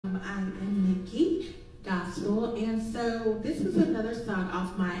I am Nikki Gospel, and so this is another song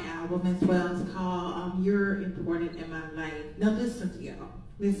off my album as well. It's called You're Important in My Life. Now listen to y'all.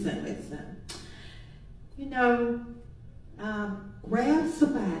 Listen. You know, grab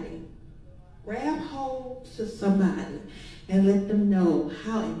somebody, grab hold to somebody, and let them know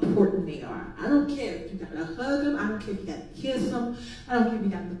how important they are. I don't care if you gotta hug them, I don't care if you gotta kiss them, I don't care if you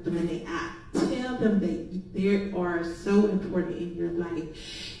gotta look them in the eye. Tell them that they are so important in your life.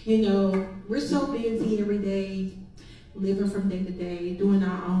 You know, we're so busy every day, living from day to day, doing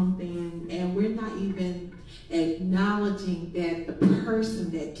our own thing, and we're not even acknowledging that the person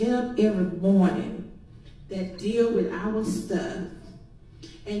that get up every morning, that deal with our stuff,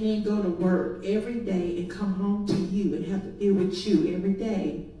 and then go to work every day and come home to you and have to deal with you every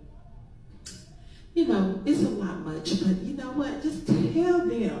day. You know, it's a lot much, but you know what? Just tell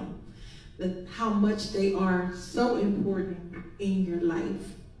them that how much they are so important in your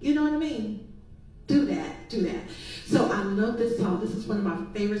life. You know what I mean? Do that. So I love this song. This is one of my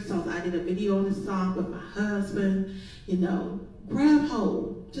favorite songs. I did a video on this song with my husband. You know, grab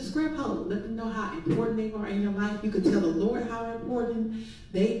hold. Just grab hold. Let them know how important they are in your life. You can tell the Lord how important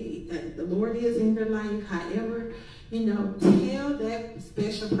the Lord is in your life. However, you know, tell that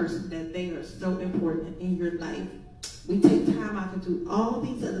special person that they are so important in your life. We take time out to do all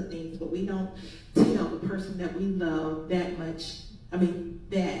these other things, but we don't tell the person that we love that much.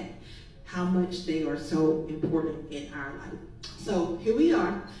 How much they are so important in our life. So here we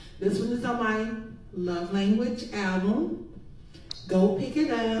are. This one is on my Love Language album. Go pick it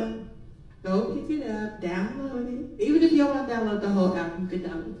up. Download it. Even if you don't want to download the whole album, you can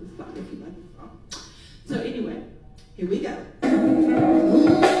download the song if you like the song. So anyway, here we go.